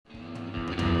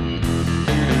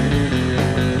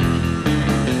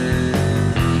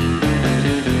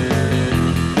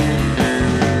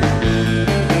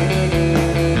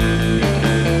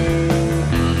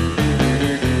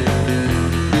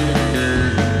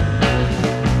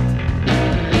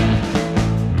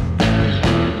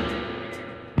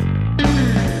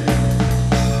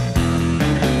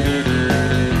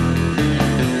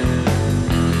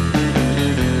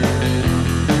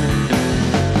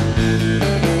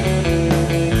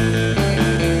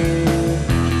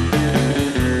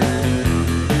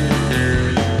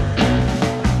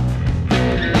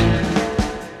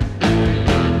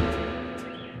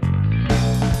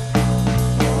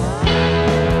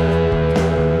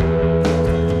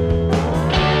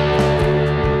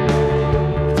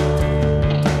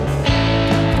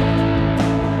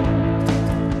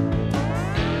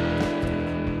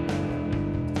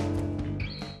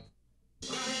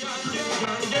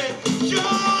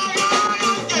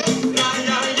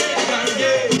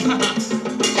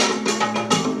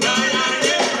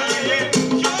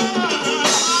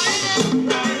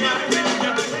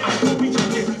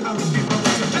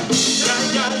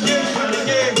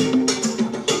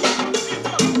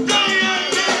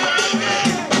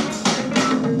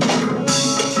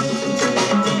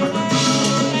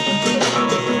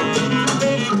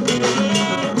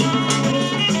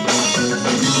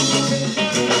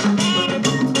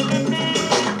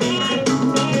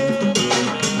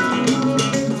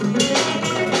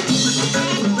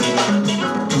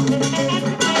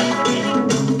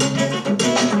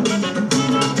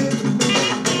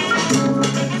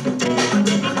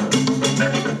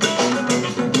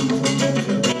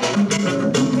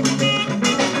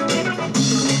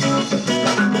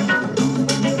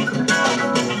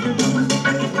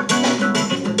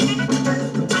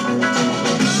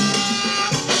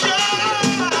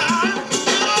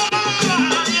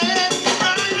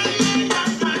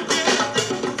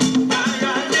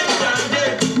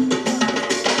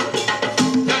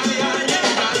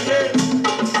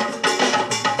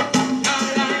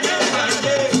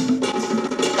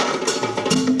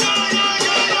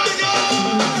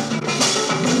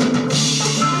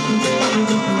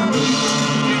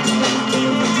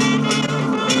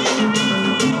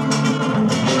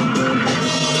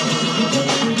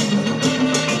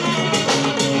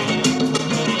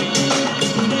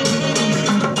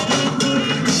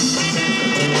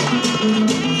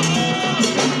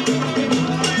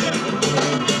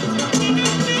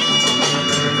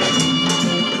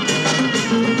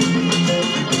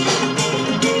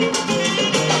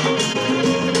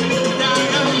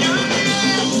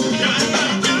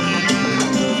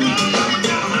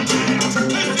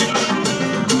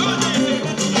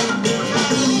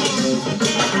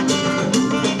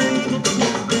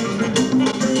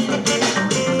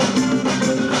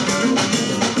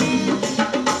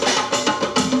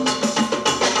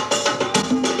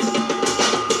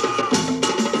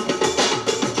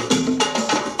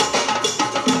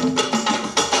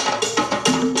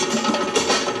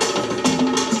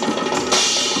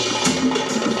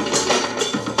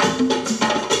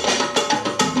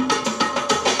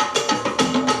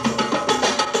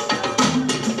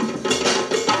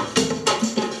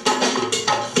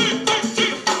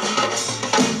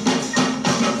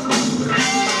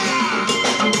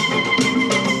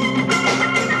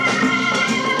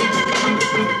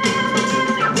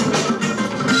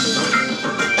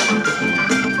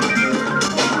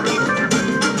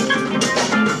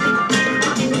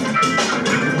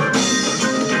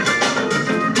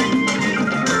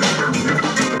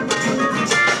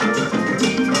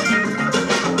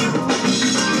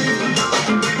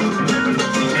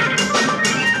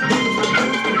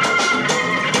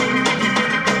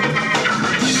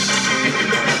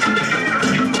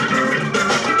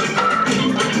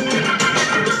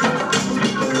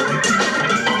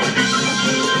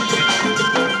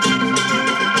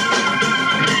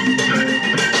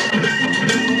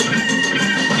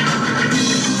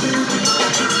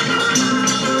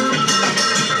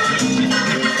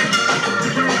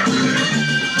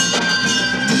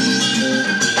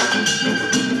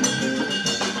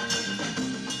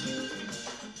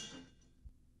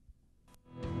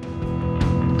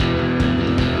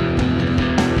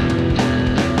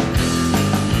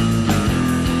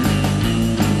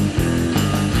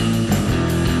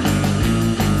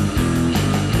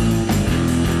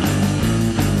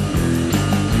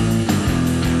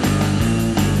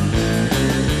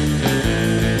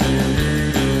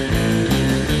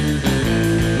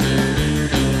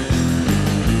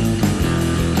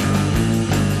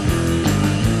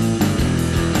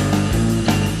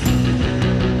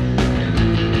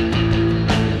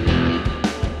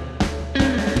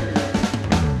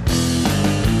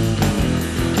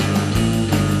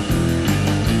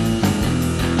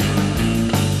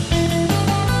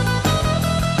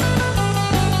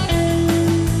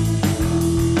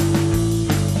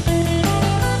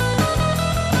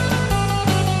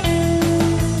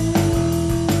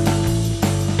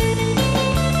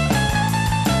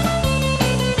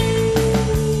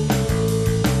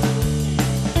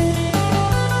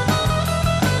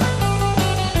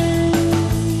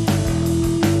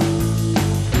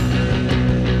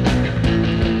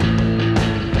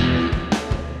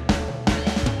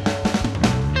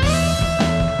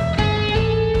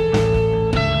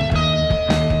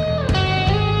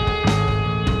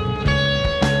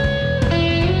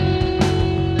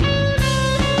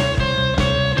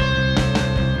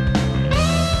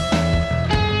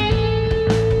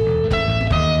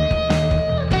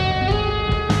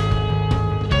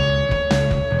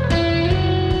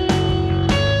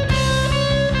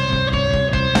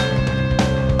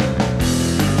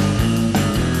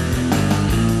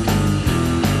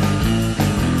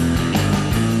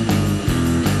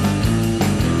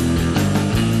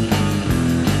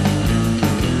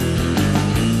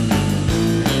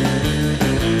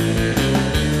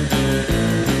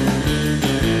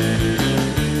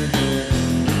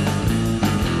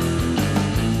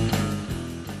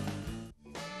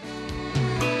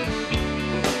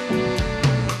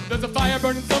fire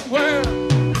burning somewhere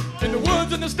in the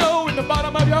woods, in the snow, in the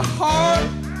bottom of your heart.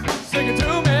 Sing it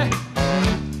to me.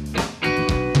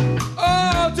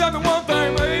 Oh, tell me one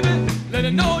thing, baby. Let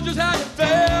it know just how you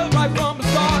felt right from the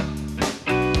start.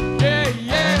 Yeah,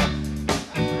 yeah.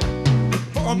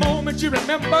 For a moment you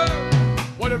remember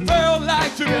what it felt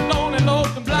like to be lonely,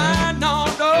 lost and blind. No,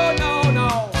 no, no,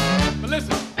 no. But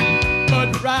listen,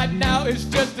 but right now it's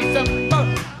just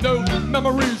December. No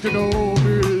memories can all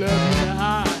be left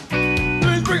behind.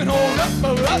 Please bring it home, up.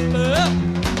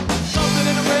 Something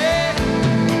in the way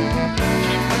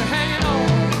keeps me hanging on.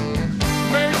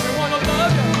 Makes me wanna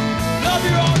love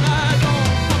you all night long.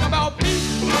 Talk about peace,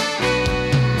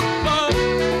 love,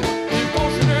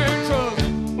 devotion and trust.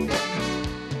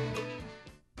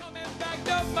 Coming back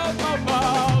to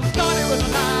starting with a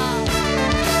lie,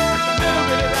 a little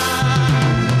bit of lie.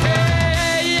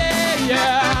 Yeah, yeah,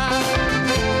 yeah.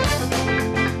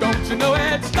 Don't you know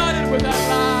it started with that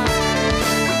lie?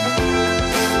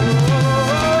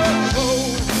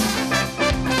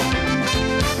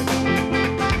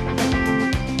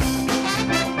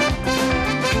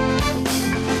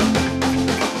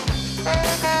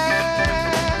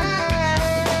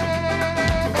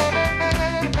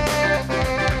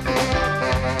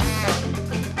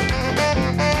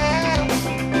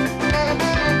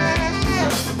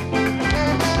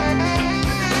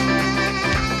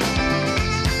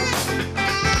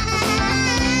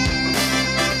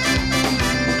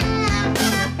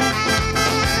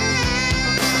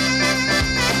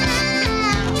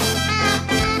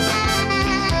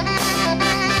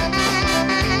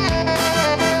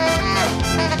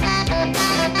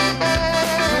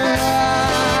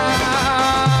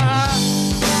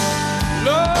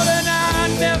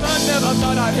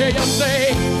 I'd hear you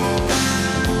say,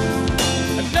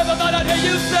 I never thought I'd hear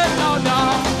you say, no, no.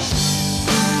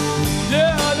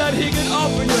 Yeah, that he could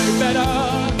offer you a better,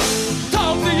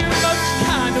 talk to you much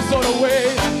kind of sort of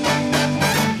way.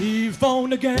 He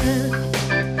phoned again,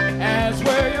 asked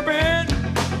where you been.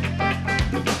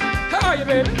 How are you,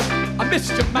 baby? I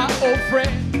missed you, my old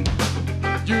friend.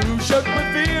 You shook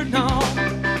with fear now,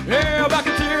 yeah, back a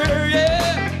tear, yeah.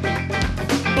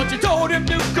 But you told him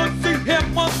you could see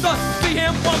him once again.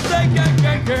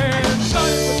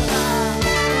 Started with a lie,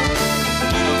 a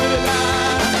little bit of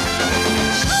lie.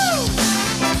 Woo!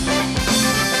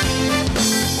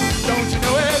 Don't you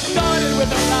know it started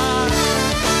with a lie?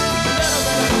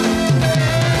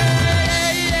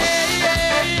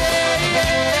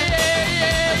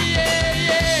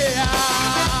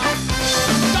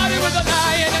 Started with a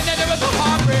lie and then there was a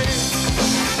heartbreak.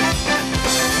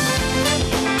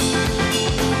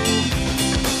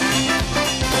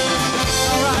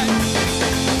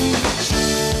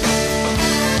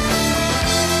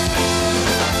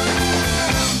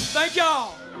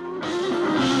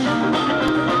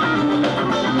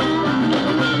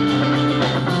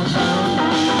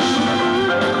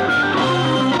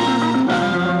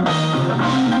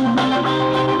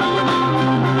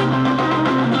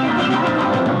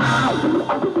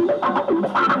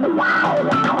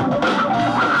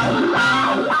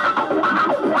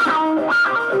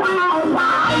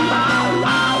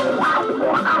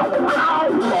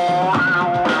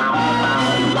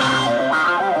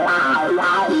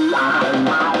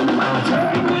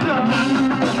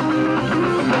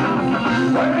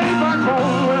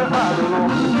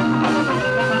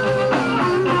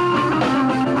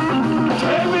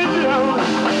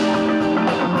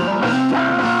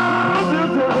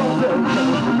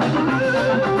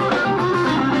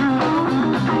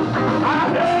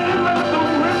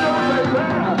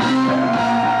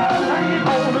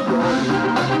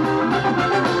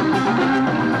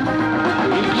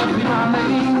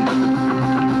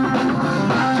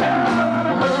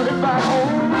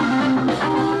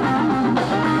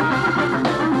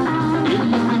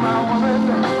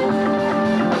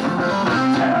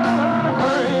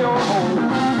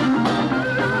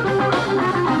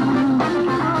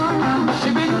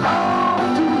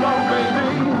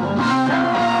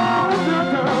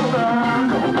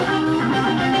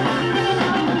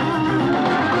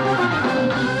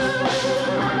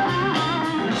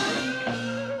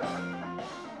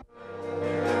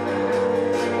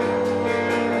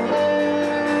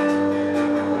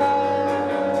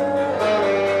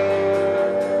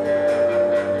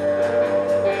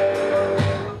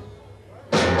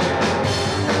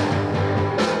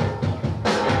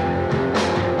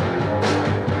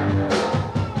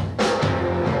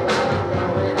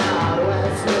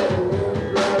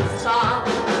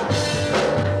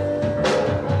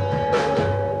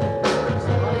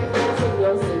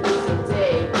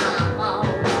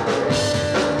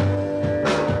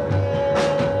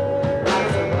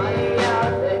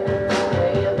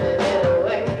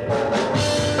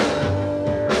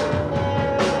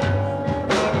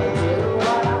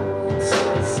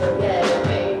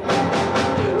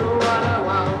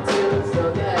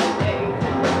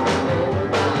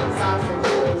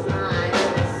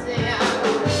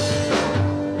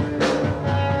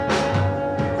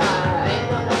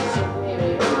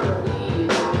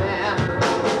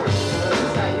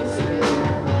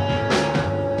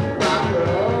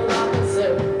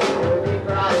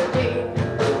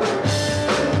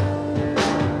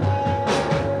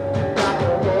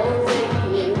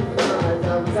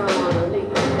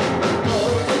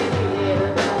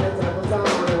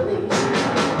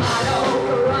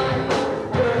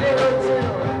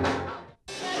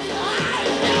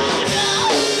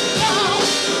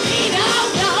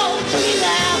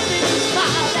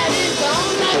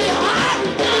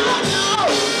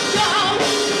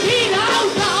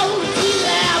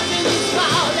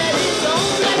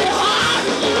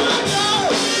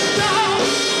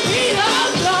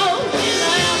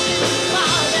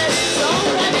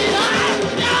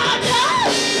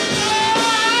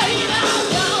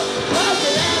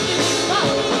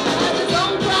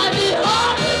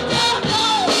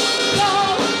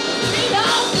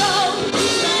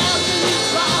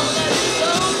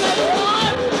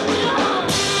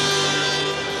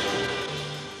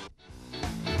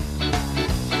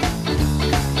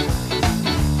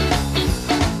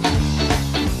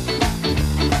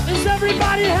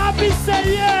 happy,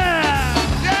 say yeah!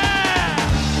 Yeah!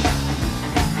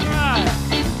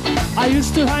 Right. I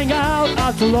used to hang out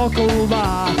at the local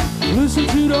bar, listen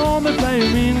to the homie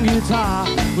playing mean guitar.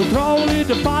 We'd throw in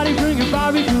the party, bring a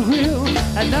barbecue grill,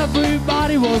 and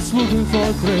everybody was looking for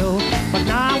a thrill. But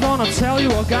now I'm gonna tell you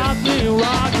what got me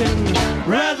rocking.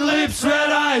 Red lips, red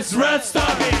eyes, red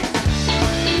stockings.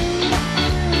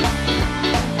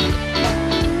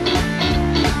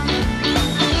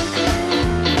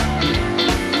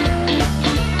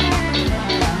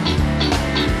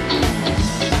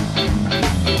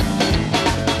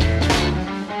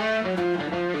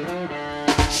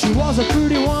 She was a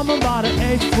pretty woman, about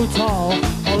 8 foot tall.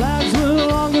 Her legs were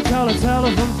long until a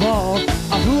telephone pole.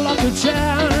 I pulled up the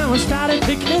chair and we started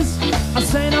to kiss. I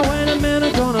say, now wait a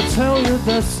minute, gonna tell you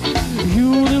this.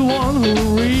 You the one who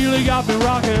really got me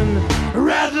rocking.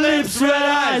 Red lips, red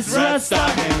eyes, red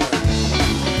stockings.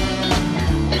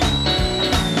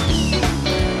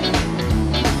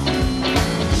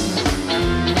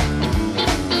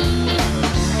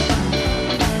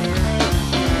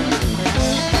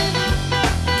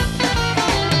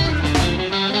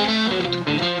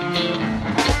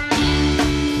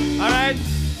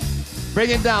 Bring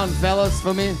it down, fellas,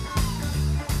 for me.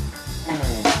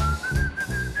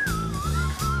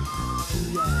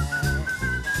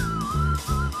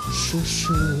 Sure,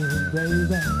 sure,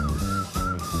 baby.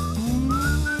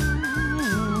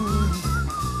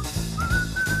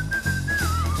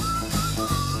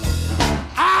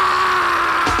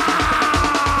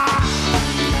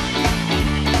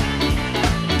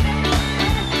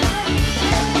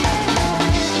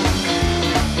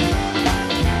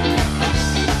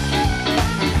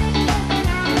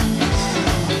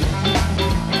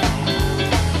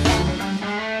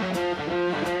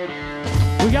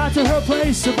 To her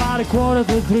place about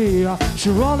 2:45. She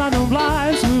rolled down the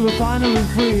blinds, we were finally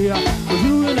free. We were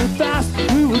doing it fast,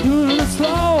 we were doing it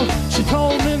slow. She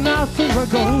told me nothing but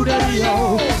go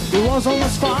daddy-o. It was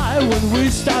almost 5 when we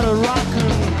started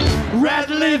rocking. Red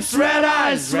lips, red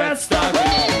eyes, red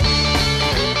stockings.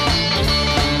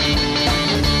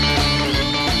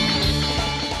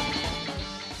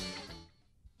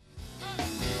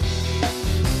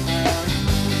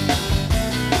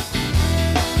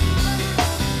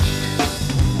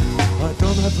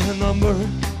 Her number,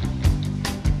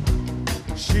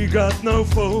 she got no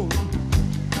phone.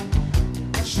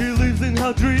 She lives in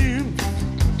her dream,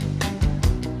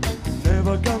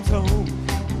 never comes home.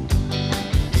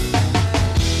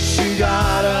 She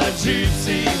got a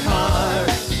gypsy heart.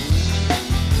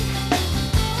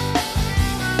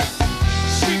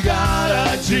 She got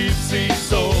a gypsy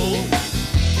soul.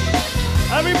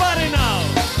 Everybody now.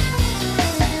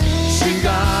 She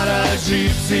got a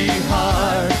gypsy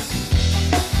heart.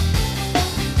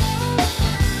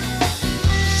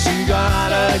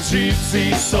 Got a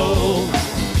gypsy soul.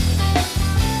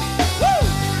 Woo!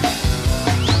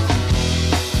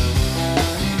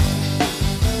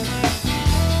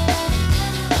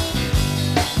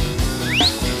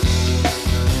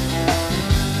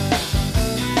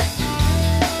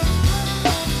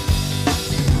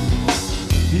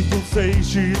 People say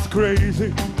she's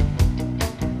crazy,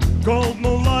 cold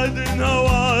moonlight in her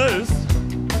eyes.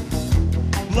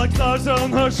 Like stars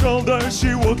on her shoulders,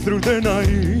 she walked through the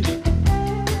night.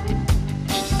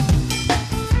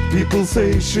 People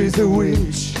say she's a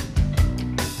witch,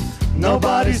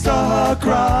 nobody saw her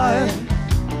cry.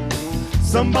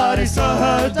 Somebody saw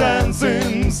her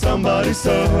dancing, somebody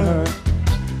saw her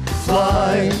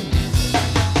fly.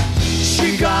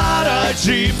 She got a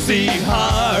gypsy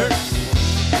heart.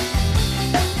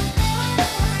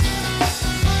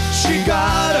 She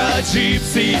got a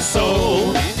gypsy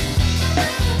soul.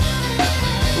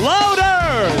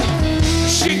 Louder!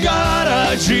 She got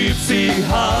a gypsy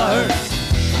heart.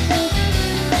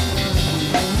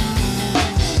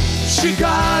 She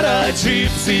got a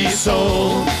gypsy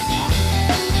soul.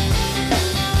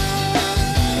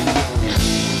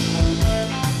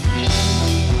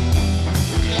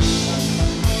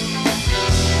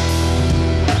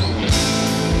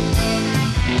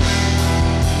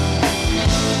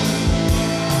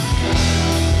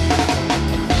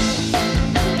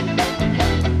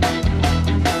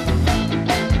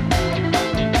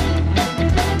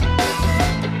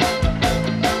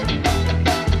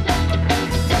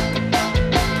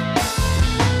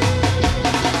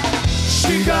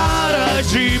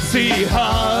 Gypsy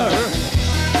heart.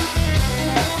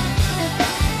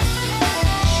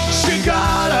 She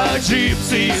got a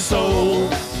gypsy soul.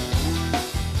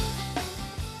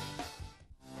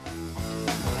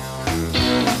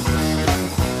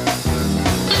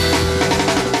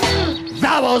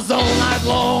 That was all night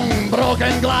long, broken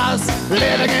and glass,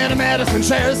 living in medicine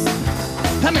chairs.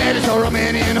 I made it to a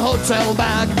Romanian hotel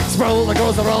bag, sprawled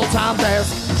across the roll-top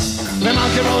desk. The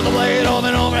monkey rolled the blade of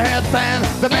an overhead fan,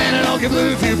 the man in Okie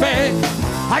Blue toupee.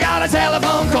 I got a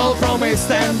telephone call from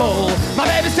Istanbul, my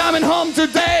baby's coming home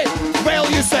today. Will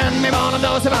you send me one of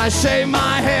those if I shave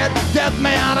my head? Get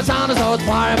me out of town is what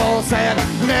Fireball said.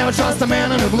 Never trust a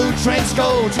man in a blue trench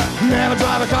coat, never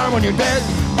drive a car when you're dead.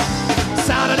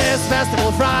 Saturday's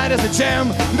festival, Friday's the gym.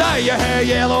 Dye your hair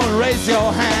yellow and raise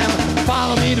your hand.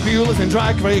 Follow me to Bueller's and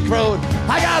Dry Creek Road.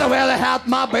 I gotta wear the hat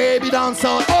my baby done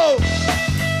so. Oh!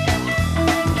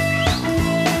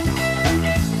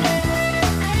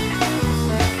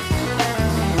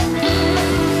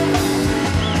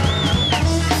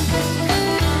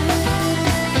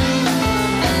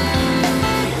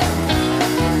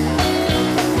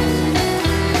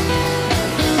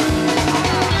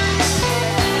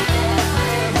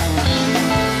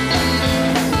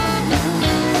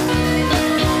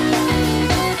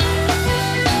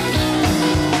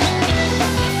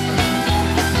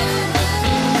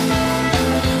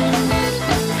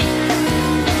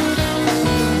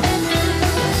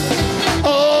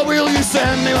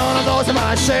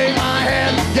 I shave my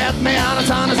head, get me out of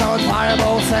town is what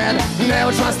Fireball said.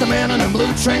 Never trust a man in a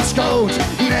blue trench coat,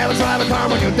 never drive a car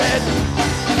when you're dead.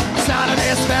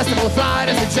 Saturday's festival,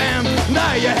 Friday's the jam.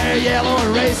 Dye your hair yellow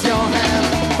and raise your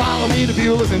hand. Follow me to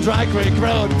Bueller's and Dry Creek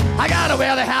Road. I gotta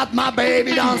wear the hat my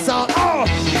baby done so. Oh!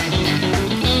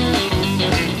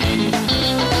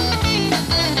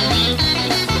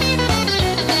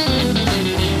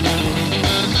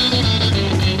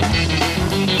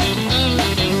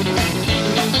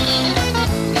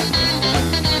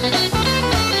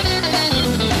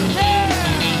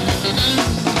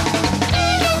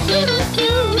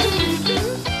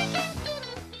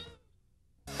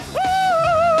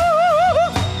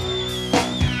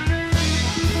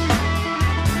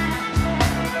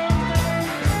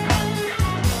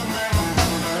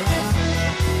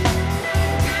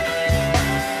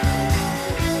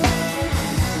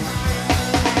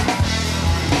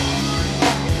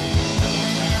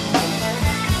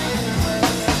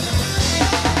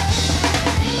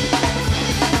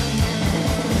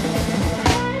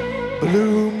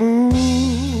 Blue moon,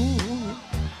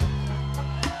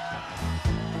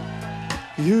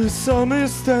 you saw me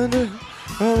standing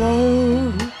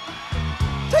alone.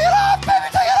 Take it off, baby,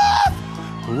 take it off!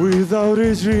 Without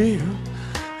a dream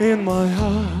in my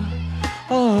heart,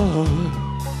 oh.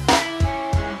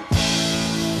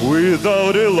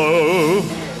 Without a love,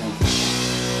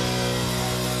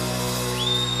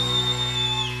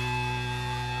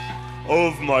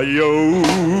 of my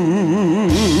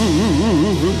own.